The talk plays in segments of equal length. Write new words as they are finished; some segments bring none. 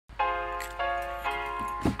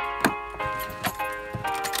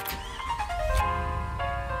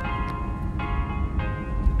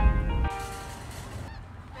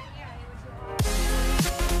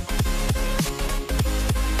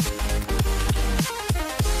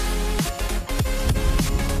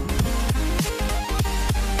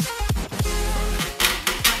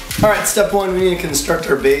Alright, step one, we need to construct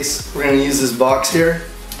our base. We're going to use this box here.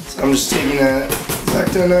 So I'm just taking a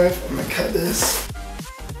X-Acto knife. I'm going to cut this.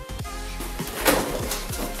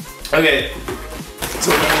 Okay,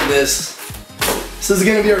 so we're going to do this. This is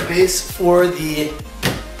going to be our base for the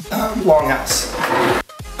longhouse.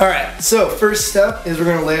 Alright, so first step is we're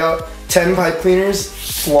going to lay out 10 pipe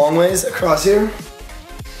cleaners long ways across here.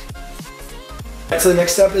 So the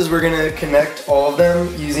next step is we're going to connect all of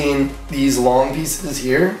them using these long pieces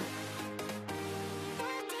here.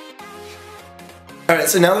 Alright,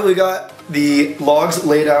 so now that we got the logs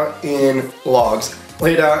laid out in logs,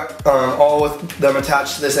 all with them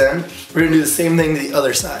attached to this end, we're going to do the same thing to the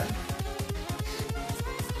other side.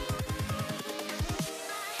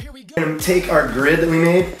 We're going to take our grid that we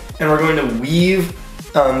made and we're going to weave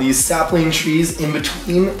these sapling trees in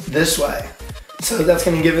between this way. So that's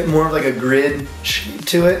going to give it more of like a grid shape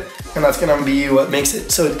to it, and that's going to be what makes it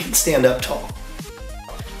so it can stand up tall.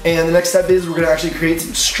 And the next step is we're going to actually create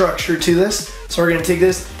some structure to this. So we're going to take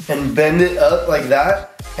this and bend it up like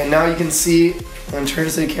that, and now you can see, in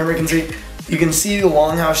terms of the camera can see, you can see the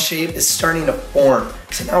longhouse shape is starting to form.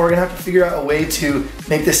 So now we're going to have to figure out a way to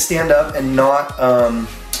make this stand up and not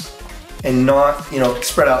you know,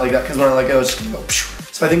 spread out like that, because when I let go it's just going to go.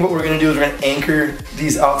 So I think what we're going to do is we're going to anchor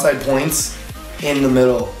these outside points in the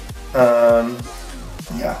middle.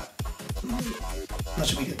 Yeah, that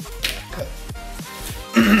should be good. Okay.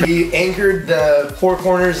 We anchored the four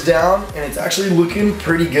corners down and it's actually looking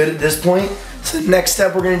pretty good at this point. So the next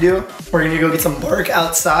step we're gonna do, we're gonna go get some bark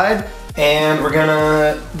outside and we're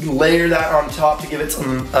gonna layer that on top to give it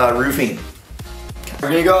some roofing. We're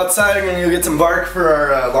gonna go outside and we're gonna go get some bark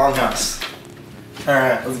for our longhouse.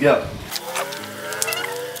 Alright, let's go.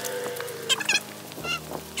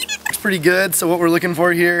 Pretty good. So what we're looking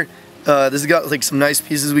for here, this has got like some nice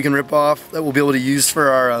pieces we can rip off that we'll be able to use for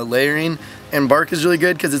our layering, and bark is really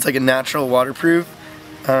good because it's like a natural waterproof.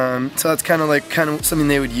 So that's kind of something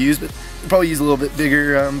they would use, but they'll probably use a little bit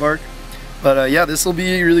bigger bark. But yeah, this will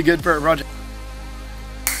be really good for our project.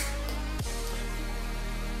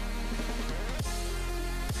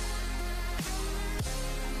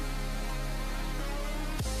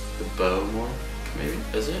 The bow more, maybe,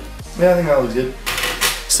 is it? Yeah, I think that looks good.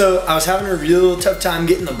 So I was having a real tough time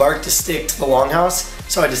getting the bark to stick to the longhouse,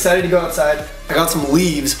 so I decided to go outside. I got some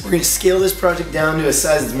leaves. We're going to scale this project down to a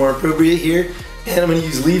size that's more appropriate here, and I'm going to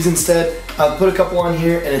use leaves instead. I'll put a couple on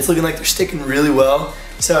here, and it's looking like they're sticking really well.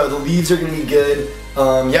 So the leaves are going to be good. Yeah,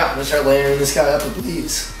 I'm going to start layering this guy up with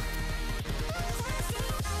leaves.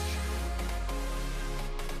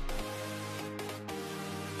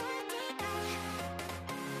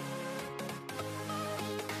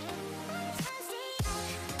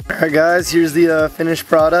 Alright guys, here's the finished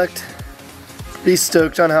product. Pretty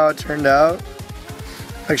stoked on how it turned out.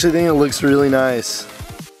 I actually think it looks really nice.